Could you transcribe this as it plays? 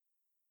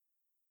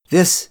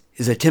This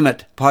is a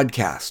Timmit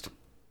podcast.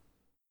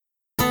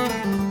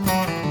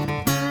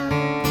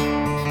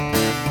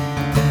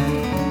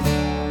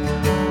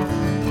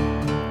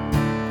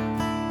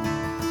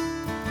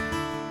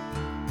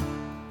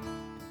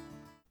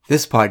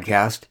 This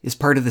podcast is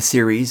part of the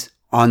series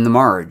On the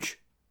Marge.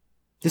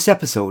 This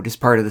episode is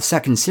part of the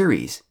second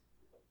series.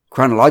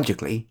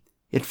 Chronologically,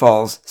 it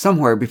falls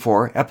somewhere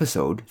before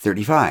episode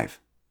 35.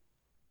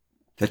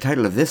 The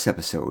title of this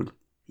episode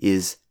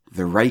is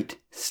The Right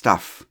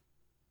Stuff.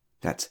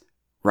 That's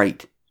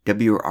right,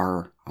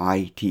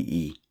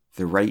 W-R-I-T-E,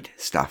 The Right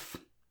Stuff.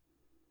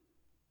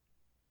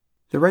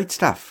 The Right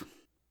Stuff.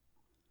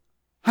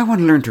 I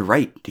want to learn to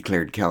write,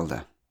 declared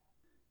Kelda.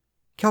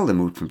 Kelda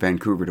moved from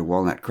Vancouver to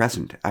Walnut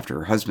Crescent after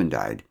her husband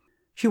died.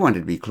 She wanted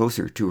to be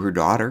closer to her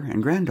daughter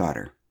and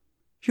granddaughter.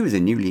 She was a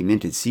newly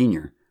minted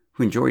senior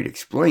who enjoyed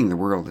exploring the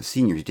world of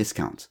seniors'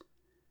 discounts.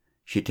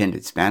 She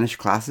attended Spanish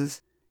classes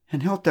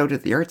and helped out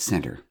at the Arts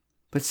Centre.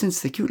 But since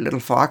the cute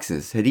little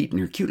foxes had eaten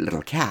her cute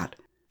little cat,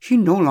 she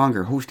no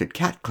longer hosted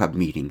cat club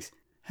meetings,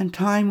 and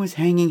time was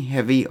hanging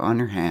heavy on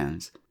her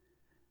hands.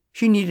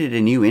 She needed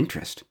a new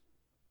interest.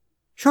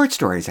 Short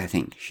stories, I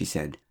think, she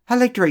said. I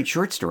like to write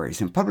short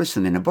stories and publish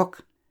them in a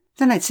book.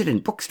 Then I'd sit in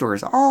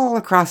bookstores all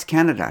across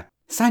Canada,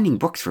 signing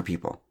books for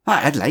people.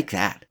 I'd like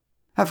that.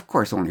 Of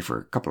course, only for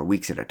a couple of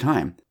weeks at a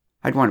time.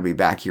 I'd want to be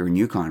back here in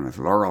Yukon with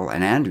Laurel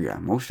and Andrea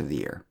most of the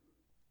year.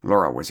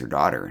 Laurel was her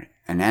daughter,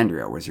 and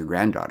Andrea was her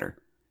granddaughter.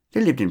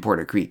 They lived in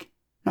Porter Creek,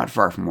 not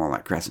far from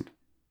Walnut Crescent.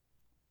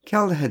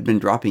 Kelda had been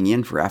dropping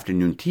in for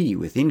afternoon tea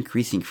with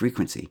increasing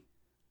frequency.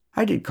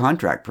 I did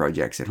contract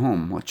projects at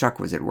home while Chuck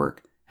was at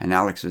work and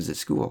Alex was at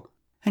school,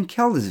 and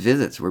Kelda's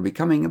visits were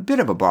becoming a bit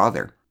of a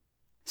bother.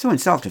 So in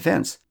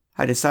self-defense,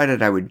 I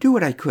decided I would do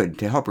what I could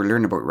to help her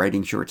learn about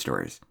writing short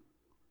stories.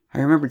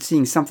 I remembered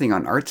seeing something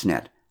on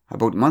ArtsNet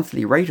about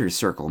monthly writers'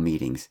 circle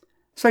meetings,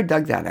 so I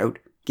dug that out,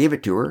 gave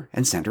it to her,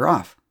 and sent her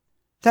off.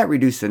 That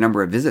reduced the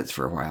number of visits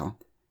for a while,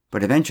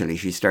 but eventually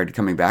she started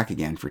coming back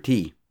again for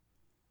tea.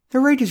 The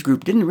writers'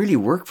 group didn't really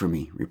work for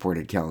me,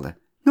 reported Kelda.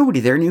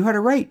 Nobody there knew how to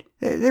write.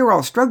 They were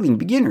all struggling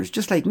beginners,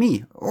 just like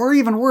me, or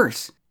even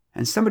worse.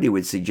 And somebody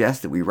would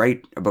suggest that we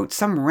write about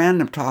some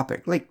random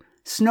topic, like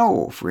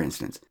snow, for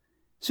instance.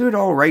 So we'd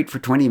all write for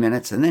 20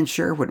 minutes and then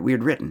share what we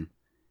had written.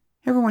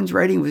 Everyone's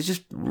writing was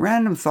just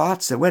random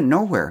thoughts that went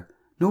nowhere.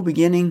 No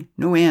beginning,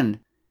 no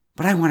end.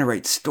 But I want to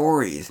write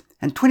stories,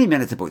 and 20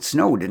 minutes about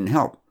snow didn't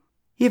help.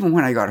 Even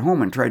when I got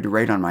home and tried to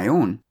write on my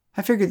own,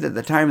 I figured that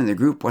the time in the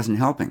group wasn't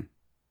helping.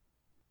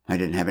 I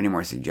didn't have any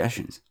more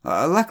suggestions.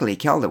 Luckily,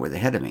 Kelda was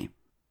ahead of me.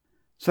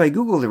 So I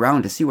Googled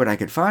around to see what I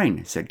could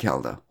find, said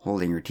Kelda,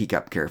 holding her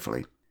teacup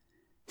carefully.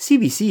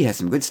 CBC has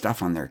some good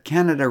stuff on their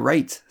Canada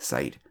Writes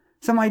site.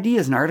 Some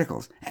ideas and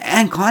articles.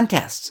 And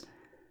contests.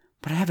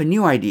 But I have a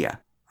new idea.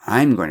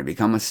 I'm going to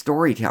become a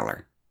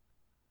storyteller.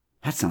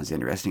 That sounds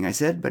interesting, I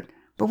said, but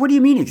what do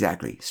you mean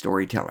exactly,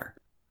 storyteller?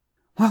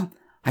 Well,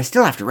 I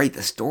still have to write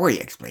the story,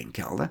 explained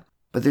Kelda.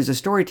 But there's a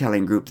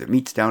storytelling group that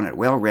meets down at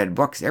Well Read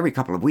Books every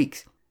couple of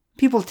weeks.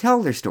 People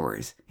tell their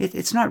stories.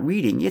 It's not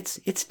reading, it's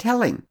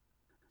telling.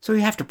 So you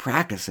have to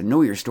practice and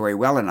know your story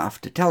well enough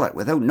to tell it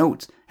without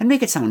notes and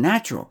make it sound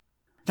natural.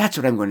 That's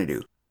what I'm going to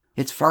do.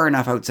 It's far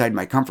enough outside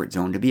my comfort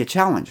zone to be a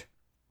challenge.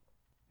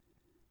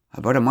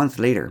 About a month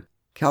later,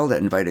 Kelda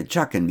invited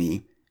Chuck and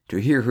me to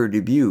hear her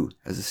debut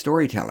as a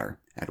storyteller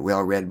at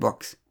Well Read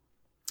Books.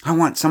 I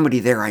want somebody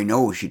there I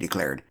know, she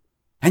declared,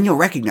 and you'll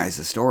recognize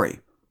the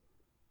story.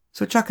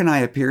 So Chuck and I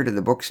appeared at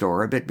the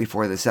bookstore a bit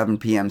before the 7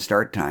 p.m.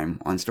 start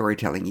time on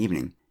storytelling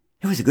evening.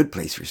 It was a good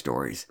place for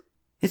stories.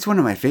 It's one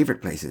of my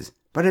favorite places,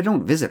 but I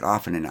don't visit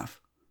often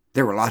enough.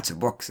 There were lots of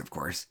books, of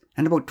course,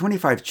 and about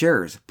 25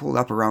 chairs pulled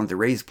up around the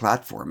raised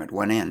platform at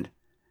one end.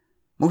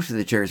 Most of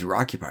the chairs were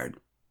occupied.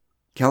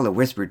 Kelda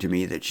whispered to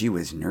me that she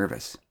was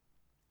nervous.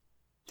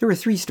 There were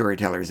 3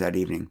 storytellers that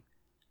evening.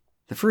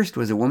 The first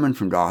was a woman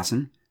from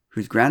Dawson,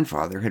 whose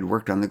grandfather had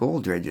worked on the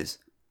gold dredges.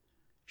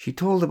 She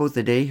told about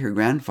the day her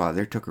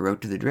grandfather took her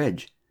out to the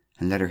dredge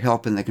and let her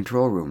help in the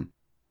control room.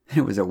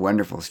 It was a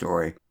wonderful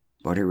story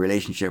about her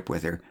relationship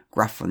with her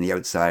gruff on the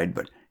outside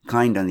but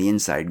kind on the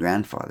inside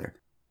grandfather,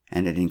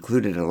 and it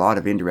included a lot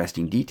of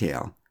interesting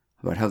detail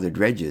about how the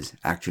dredges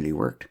actually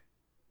worked.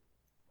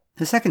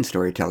 The second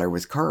storyteller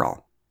was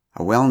Carl,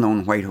 a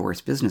well-known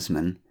Whitehorse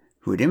businessman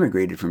who had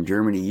immigrated from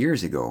Germany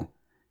years ago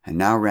and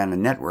now ran a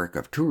network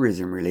of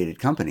tourism-related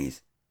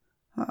companies.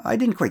 I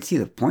didn't quite see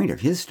the point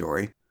of his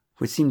story,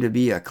 which seemed to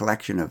be a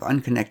collection of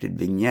unconnected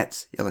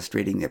vignettes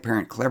illustrating the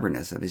apparent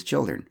cleverness of his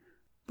children.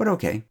 But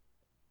okay.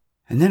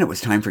 And then it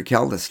was time for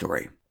Kelda's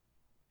story.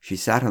 She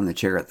sat on the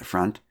chair at the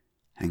front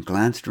and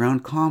glanced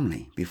around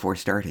calmly before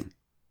starting.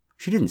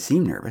 She didn't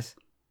seem nervous.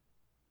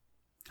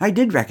 I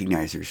did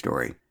recognize her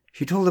story.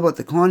 She told about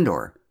the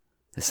Condor,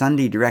 the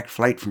Sunday direct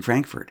flight from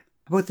Frankfurt,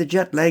 about the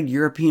jet-lagged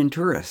European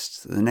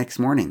tourists the next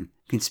morning,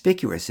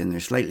 conspicuous in their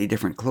slightly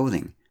different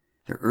clothing,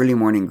 their early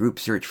morning group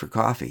search for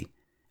coffee,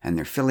 and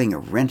their filling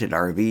of rented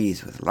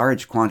RVs with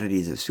large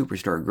quantities of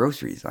superstore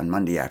groceries on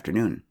Monday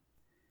afternoon.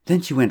 Then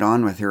she went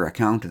on with her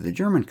account of the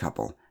German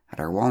couple at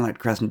our Walnut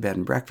Crescent bed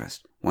and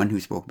breakfast, one who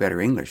spoke better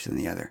English than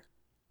the other.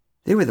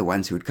 They were the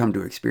ones who had come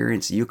to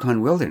experience the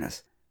Yukon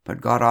wilderness,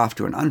 but got off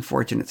to an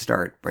unfortunate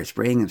start by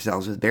spraying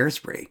themselves with bear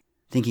spray,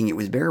 thinking it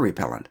was bear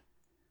repellent.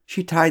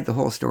 She tied the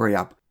whole story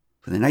up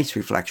with a nice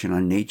reflection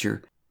on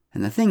nature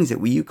and the things that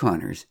we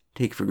Yukoners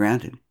take for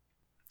granted.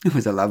 It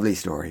was a lovely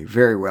story,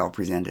 very well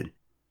presented.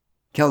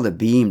 Kelda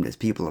beamed as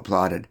people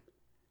applauded.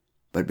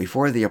 But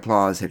before the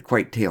applause had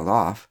quite tailed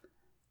off,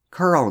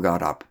 Carl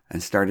got up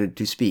and started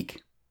to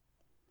speak.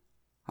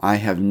 "I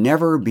have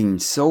never been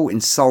so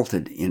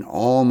insulted in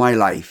all my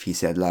life," he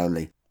said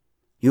loudly.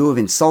 "You have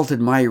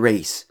insulted my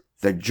race,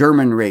 the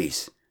German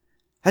race.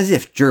 As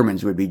if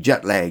Germans would be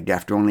jet-lagged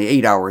after only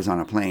 8 hours on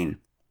a plane.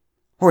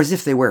 Or as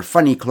if they wear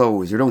funny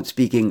clothes or don't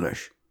speak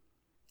English.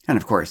 And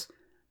of course,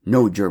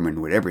 no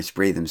German would ever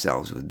spray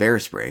themselves with bear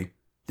spray.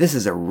 This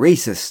is a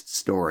racist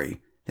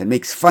story that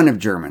makes fun of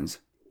Germans.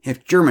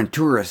 If German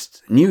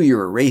tourists knew you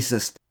were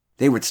racist,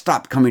 they would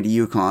stop coming to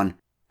Yukon,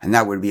 and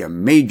that would be a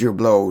major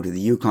blow to the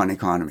Yukon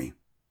economy."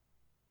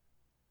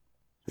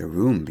 The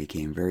room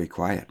became very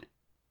quiet.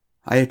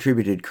 I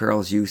attributed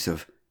Carl's use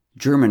of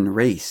German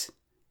race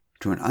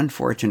to an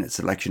unfortunate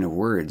selection of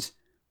words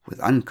with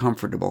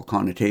uncomfortable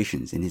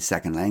connotations in his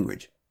second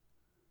language.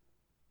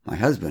 My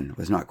husband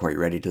was not quite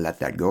ready to let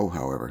that go,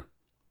 however.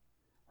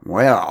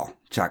 "Well,"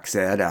 Chuck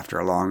said after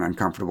a long,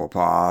 uncomfortable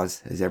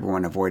pause, as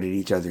everyone avoided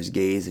each other's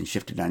gaze and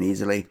shifted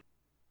uneasily,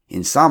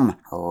 "in some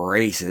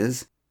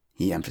races,"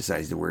 he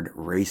emphasized the word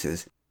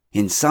races,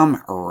 "in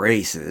some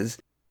races,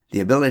 the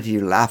ability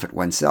to laugh at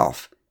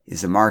oneself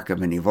is the mark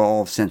of an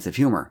evolved sense of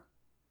humor.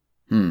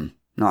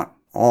 Not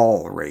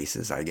all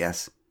races, I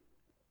guess."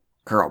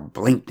 Carl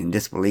blinked in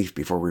disbelief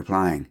before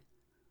replying.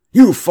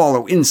 "You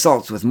follow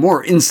insults with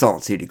more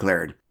insults," he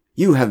declared.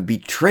 "You have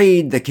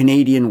betrayed the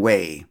Canadian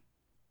way."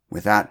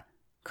 With that,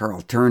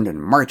 Carl turned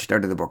and marched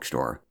out of the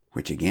bookstore,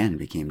 which again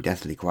became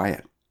deathly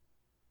quiet.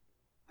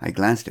 I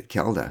glanced at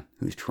Kelda,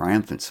 whose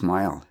triumphant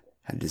smile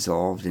had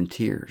dissolved in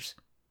tears.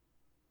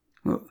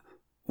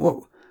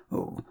 What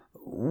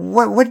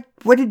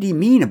did he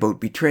mean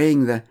about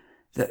betraying the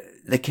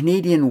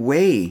Canadian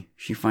way?"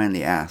 she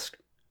finally asked.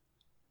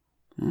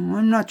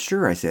 "I'm not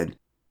sure," I said.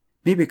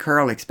 "Maybe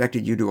Carl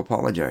expected you to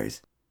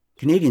apologize.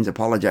 Canadians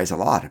apologize a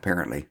lot,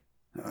 apparently.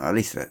 At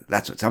least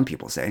that's what some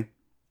people say."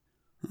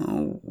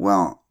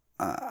 "Well,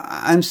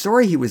 I'm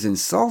sorry he was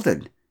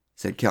insulted,"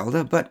 said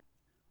Kelda, but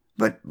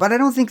I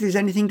don't think there's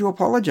anything to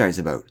apologize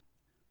about.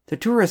 The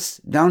tourists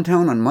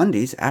downtown on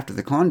Mondays after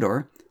the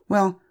Condor,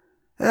 well,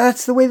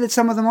 that's the way that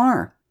some of them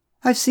are.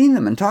 I've seen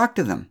them and talked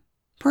to them,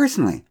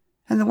 personally.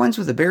 And the ones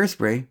with the bear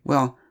spray,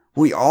 well,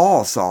 we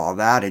all saw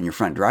that in your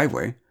front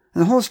driveway,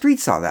 and the whole street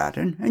saw that,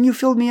 and you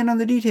filled me in on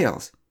the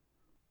details."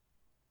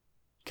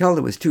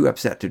 Kelda was too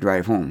upset to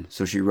drive home,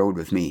 so she rode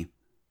with me.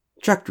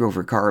 Chuck drove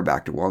her car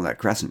back to Walnut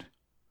Crescent.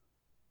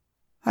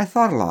 I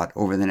thought a lot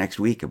over the next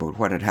week about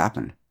what had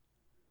happened.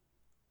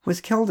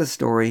 Was Kelda's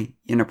story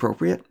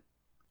inappropriate?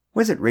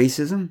 Was it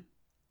racism?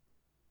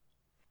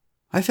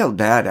 I felt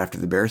bad after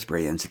the bear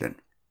spray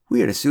incident. We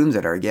had assumed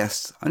that our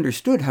guests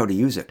understood how to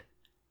use it,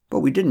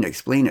 but we didn't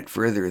explain it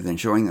further than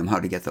showing them how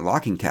to get the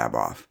locking tab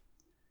off.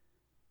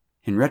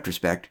 In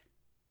retrospect,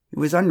 it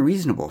was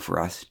unreasonable for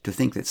us to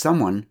think that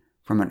someone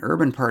from an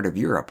urban part of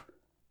Europe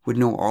would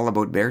know all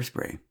about bear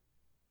spray.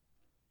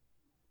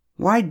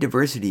 Wide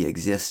diversity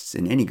exists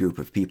in any group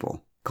of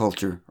people,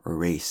 culture, or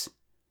race.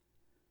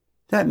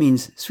 That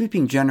means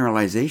sweeping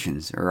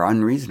generalizations are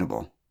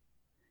unreasonable.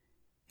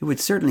 It would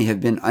certainly have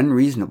been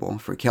unreasonable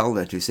for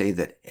Kelda to say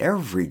that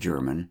every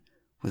German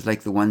was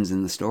like the ones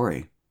in the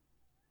story.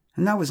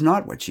 And that was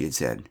not what she had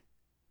said.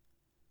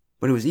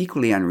 But it was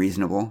equally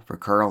unreasonable for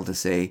Carl to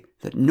say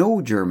that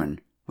no German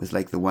was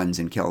like the ones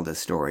in Kelda's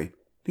story,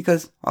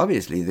 because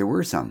obviously there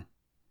were some.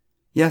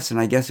 Yes, and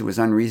I guess it was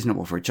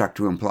unreasonable for Chuck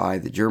to imply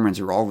that Germans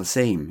are all the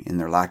same in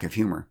their lack of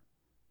humor.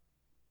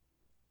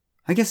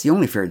 I guess the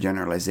only fair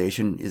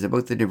generalization is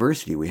about the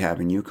diversity we have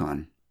in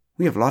Yukon.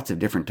 We have lots of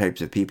different types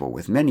of people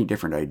with many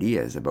different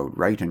ideas about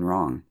right and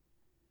wrong.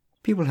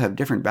 People have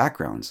different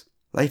backgrounds,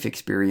 life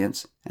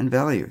experience, and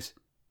values.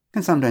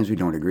 And sometimes we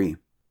don't agree.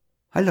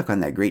 I look on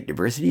that great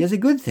diversity as a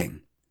good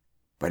thing.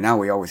 But now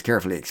we always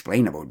carefully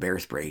explain about bear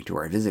spray to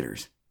our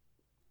visitors.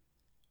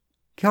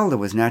 Kelda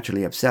was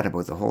naturally upset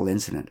about the whole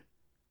incident.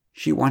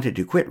 She wanted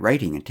to quit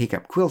writing and take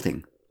up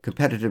quilting,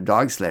 competitive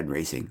dog sled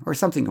racing, or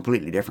something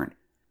completely different.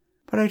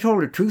 But I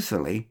told her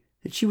truthfully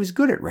that she was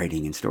good at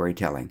writing and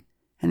storytelling,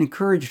 and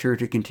encouraged her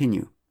to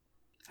continue.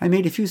 I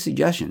made a few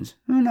suggestions,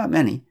 not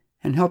many,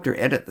 and helped her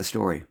edit the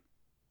story.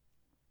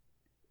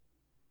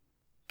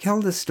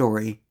 Kelda's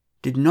story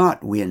did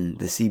not win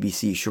the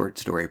CBC Short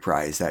Story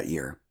Prize that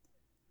year,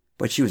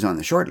 but she was on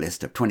the short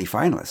list of 20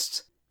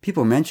 finalists.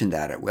 People mentioned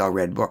that at Well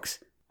Read Books,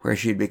 where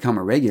she had become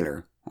a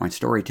regular on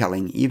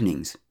storytelling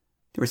evenings.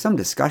 There was some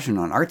discussion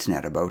on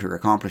ArtsNet about her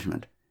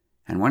accomplishment,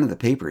 and one of the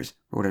papers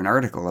wrote an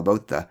article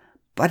about the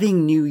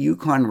budding new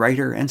Yukon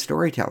writer and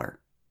storyteller.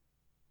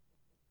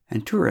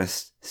 And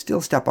tourists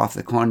still step off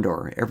the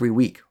Condor every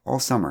week all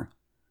summer,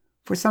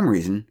 for some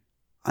reason,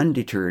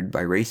 undeterred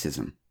by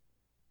racism.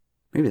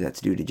 Maybe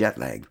that's due to jet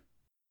lag.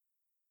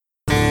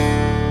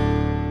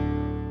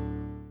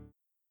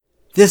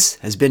 This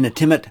has been a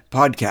Timmit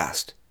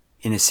podcast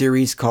in a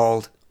series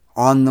called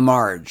On the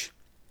Marge.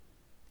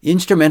 The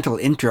instrumental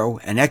intro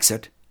and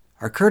exit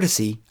are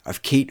courtesy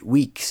of Kate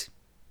Weeks.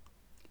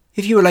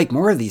 If you would like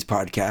more of these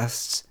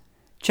podcasts,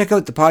 check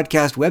out the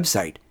podcast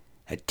website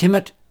at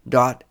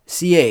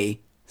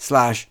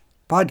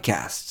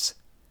timmit.ca/podcasts.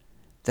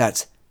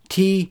 That's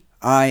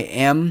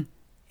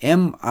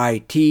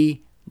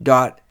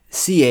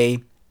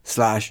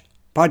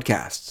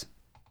TIMMIT.ca/podcasts.